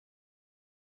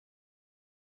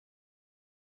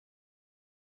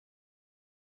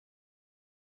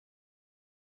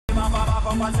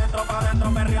abajo, pa'l centro, pa'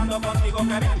 adentro, perreando contigo,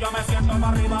 que bien yo me siento. Pa'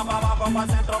 arriba, pa' abajo, pa'l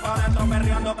centro, pa' adentro,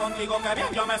 perreando contigo, que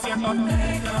bien yo me siento.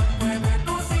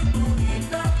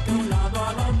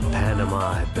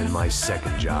 Panama had been my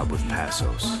second job with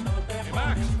Passos. Hey,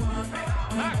 Max,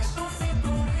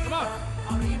 come on.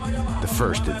 The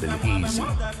first had been easy,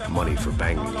 money for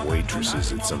banging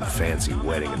waitresses at some fancy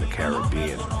wedding in the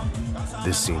Caribbean.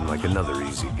 This seemed like another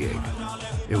easy gig.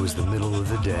 It was the middle of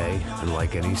the day, and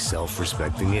like any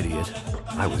self-respecting idiot,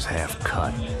 I was half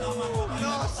cut.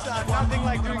 No, son, nothing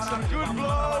like doing some good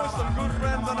blows, some good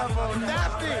friends on a boat.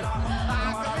 Daphne!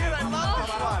 Come here, I love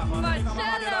this one.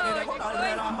 Marcello, you're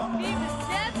going to be the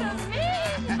death of me!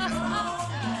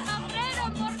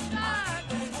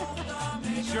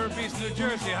 Sure beats New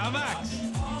Jersey, huh, Max?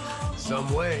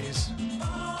 Some ways.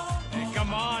 Hey,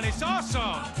 come on, it's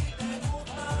awesome!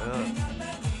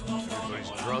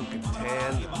 Everybody's drunk and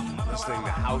tanned, listening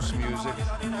to house music.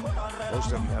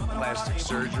 Most of them have plastic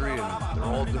surgery, and they're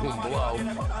all doing blow.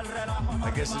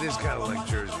 I guess it is kind of like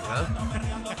Jersey, huh?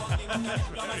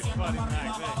 Very funny,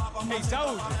 Max. Hey,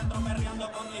 Saud!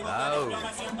 Oh.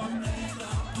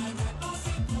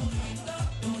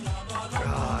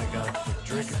 God, I gotta quit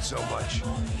drinking so much.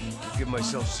 Give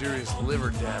myself serious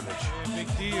liver damage. Hey,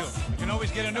 big deal. You can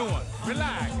always get a new one.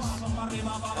 Relax.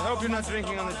 I hope you're not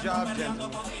drinking on the job,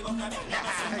 gentlemen.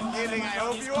 Kidding, I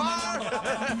hope you are.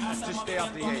 Just stay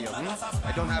off the ale,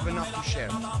 I don't have enough to share.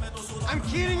 I'm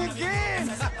kidding again!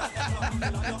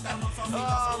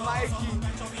 Oh,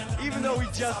 Mikey, even though we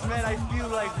just met, I feel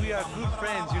like we are good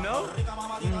friends, you know?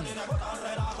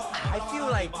 I feel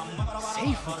like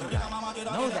safe with you guys.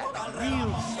 Know that, like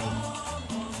real safe.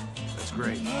 That's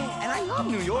great. Yeah, and I love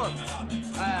New York.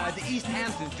 The East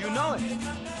Hamptons, do you know it?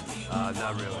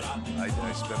 Not really. I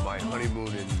spent my honeymoon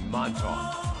in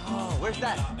Montauk. Oh, where's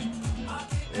that?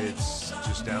 It's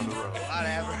just down the road.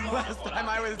 Whatever. Last time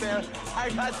I was there, I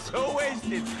got so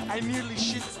wasted, I nearly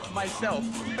shit myself.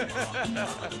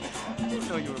 I didn't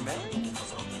know you were married.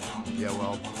 Yeah,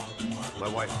 well, my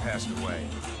wife passed away.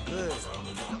 Good.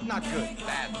 Not good.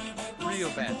 Bad. Real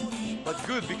bad. But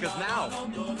good because now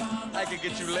I can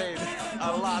get you laid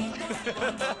a lot.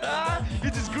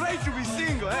 It is great to be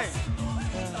single, hey?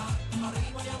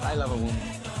 I love a woman.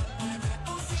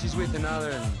 She's with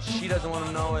another and she doesn't want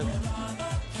to know it.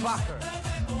 Fuck her.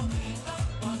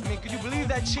 I mean, could you believe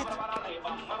that shit?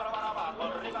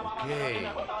 Hey.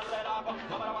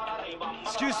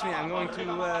 Excuse me, I'm going to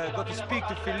go to speak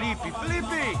to Felipe.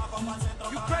 Felipe!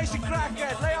 You crazy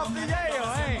crackhead! Lay off the yayo,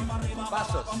 hey!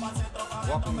 Passos.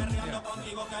 Walk with me. Yeah.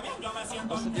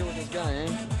 What's the deal with this guy, eh?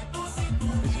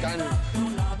 He's kind of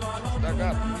stuck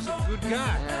up. He's a good guy.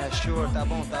 Yeah, sure, tá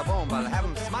bom, but have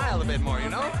him smile a bit more, you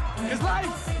know? Because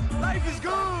life is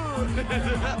good!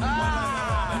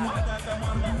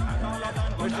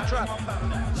 Where's the truck?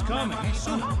 It's coming. Hey,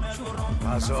 soon.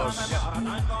 Passos.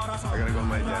 I gotta go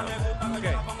lay down.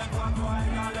 Okay.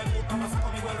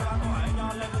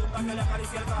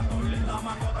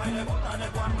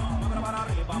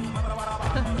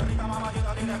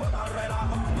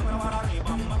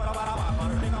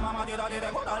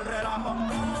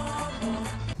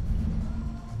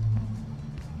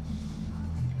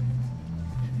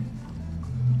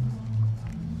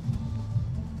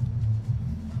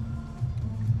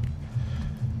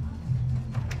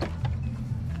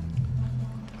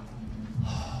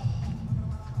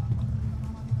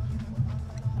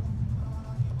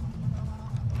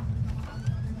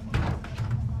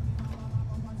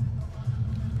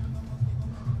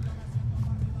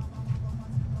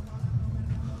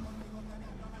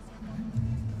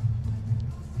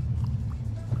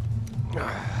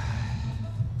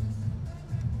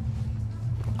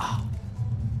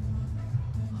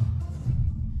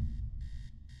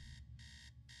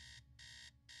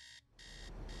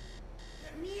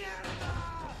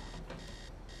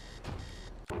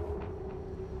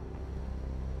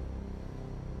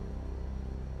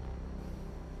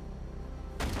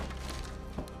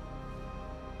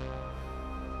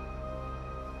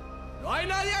 ¡No hay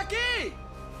nadie aquí!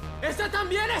 ¡Ese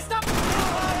también está...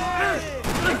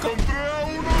 ¡Encontré a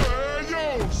uno de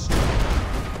ellos!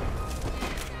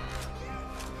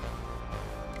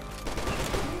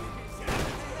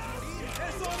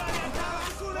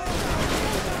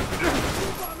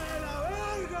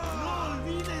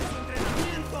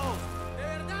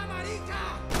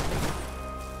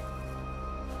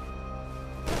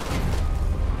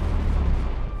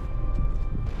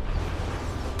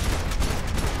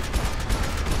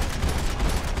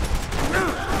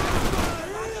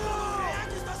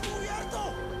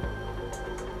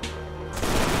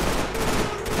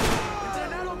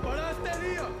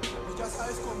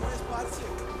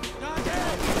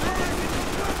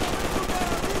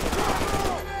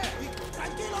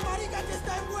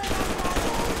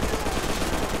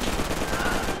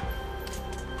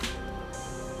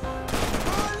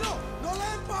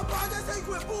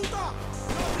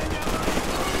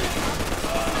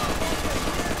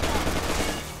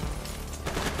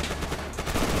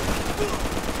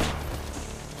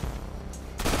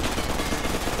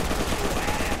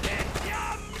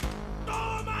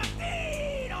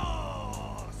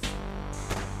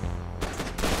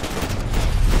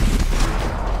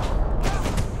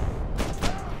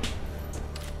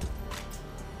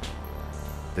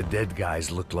 The dead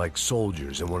guys looked like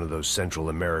soldiers in one of those Central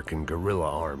American guerrilla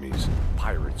armies.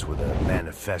 Pirates with a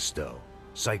manifesto.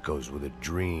 Psychos with a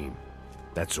dream.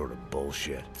 That sort of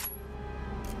bullshit.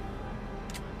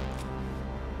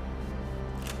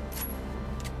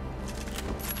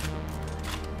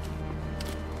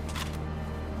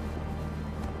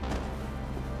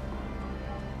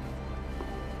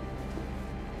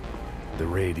 The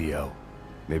radio.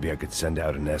 Maybe I could send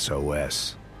out an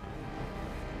SOS.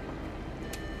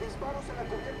 Disparos en la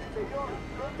cubierta inferior.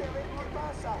 Norte a ver qué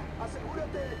pasa.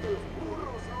 Asegúrate de que los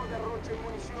burros no derrochen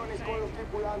municiones con los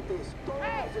tripulantes. Todos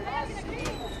los demás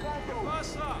siguen buscando.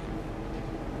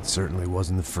 It certainly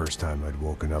wasn't the first time I'd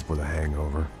woken up with a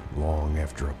hangover, long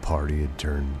after a party had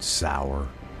turned sour.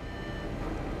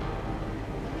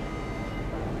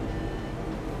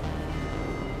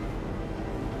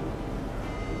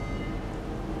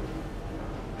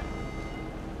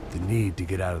 The need to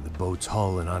get out of the boat's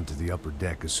hull and onto the upper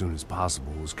deck as soon as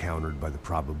possible was countered by the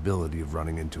probability of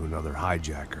running into another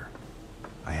hijacker.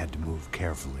 I had to move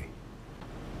carefully.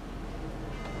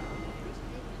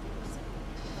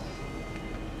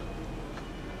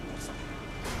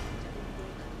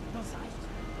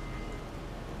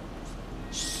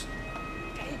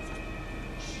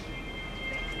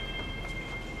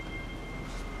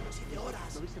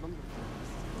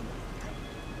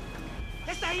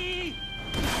 ¡Está ahí!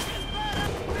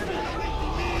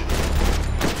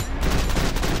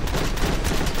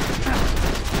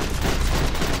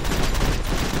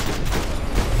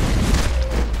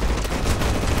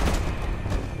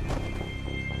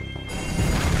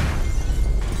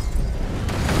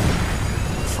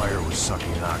 Fire was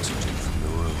sucking oxygen from the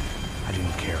room. I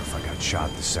didn't care if I got shot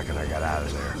the second I got out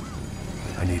of there.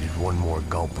 I needed one more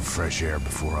gulp of fresh air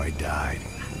before I died.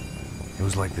 It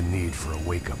was like the need for a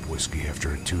wake-up whiskey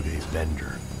after a 2-day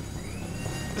bender.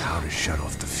 How to shut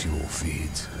off the fuel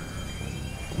feeds.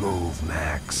 Move,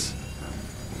 Max.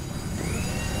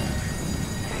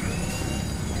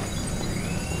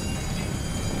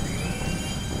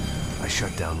 I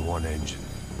shut down one engine,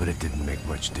 but it didn't make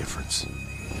much difference.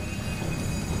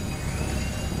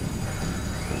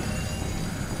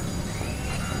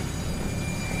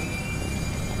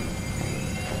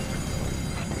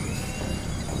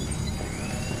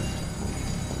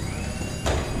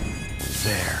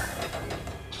 There.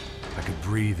 I could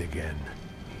breathe again.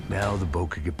 Now the boat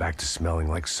could get back to smelling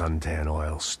like suntan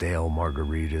oil, stale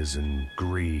margaritas, and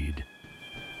greed.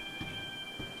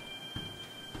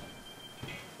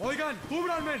 Oigan,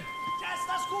 cúbranme. ¡Ya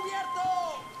estás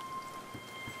cubierto!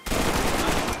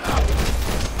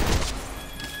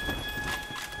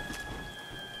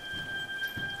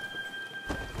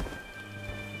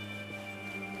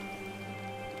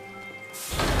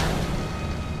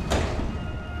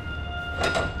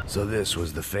 So this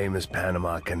was the famous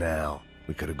Panama Canal.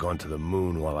 We could have gone to the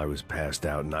moon while I was passed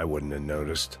out and I wouldn't have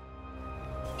noticed.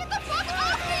 Get the fuck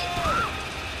off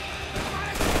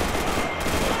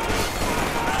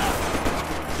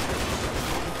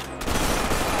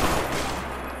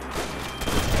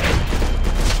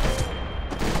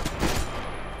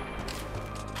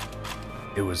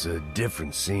me! It was a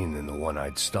different scene than the one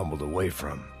I'd stumbled away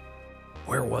from.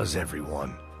 Where was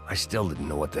everyone? I still didn't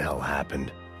know what the hell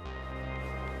happened.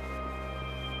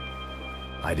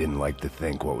 I didn't like to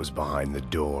think what was behind the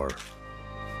door.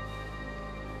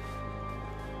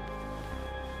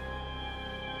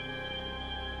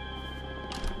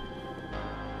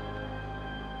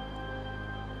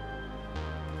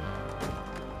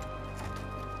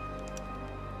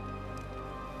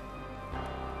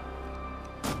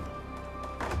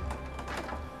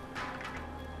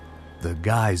 The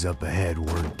guys up ahead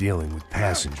weren't dealing with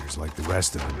passengers like the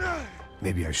rest of them.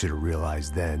 Maybe I should have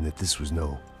realized then that this was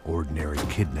no ordinary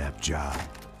kidnap job.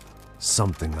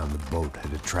 Something on the boat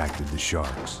had attracted the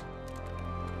sharks.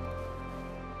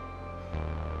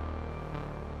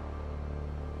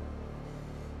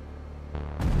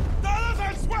 ¡Todos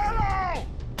al suelo!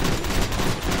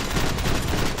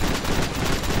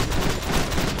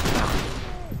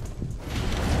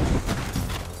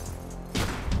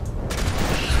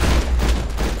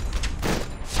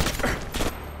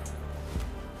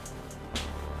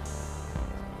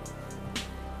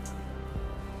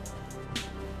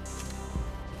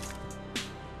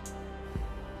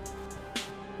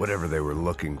 Whatever they were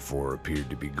looking for appeared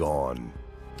to be gone.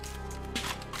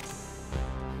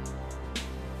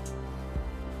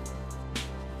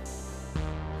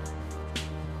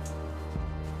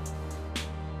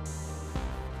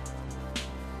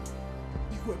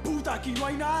 ¡Hijo de puta! ¡Aquí no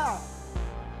hay nada!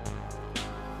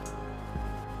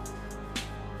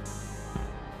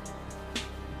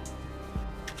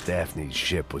 Daphne's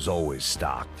ship was always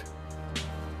stocked.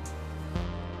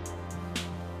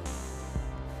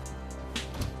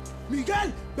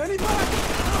 Miguel, vení para aquí.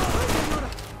 ¡Ay, señora!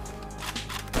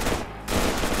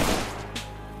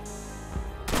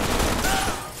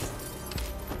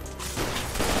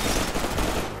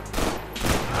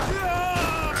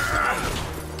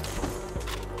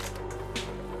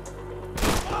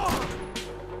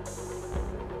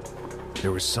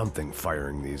 There was something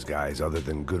firing these guys other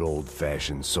than good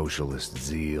old-fashioned socialist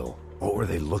zeal. What were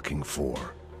they looking for?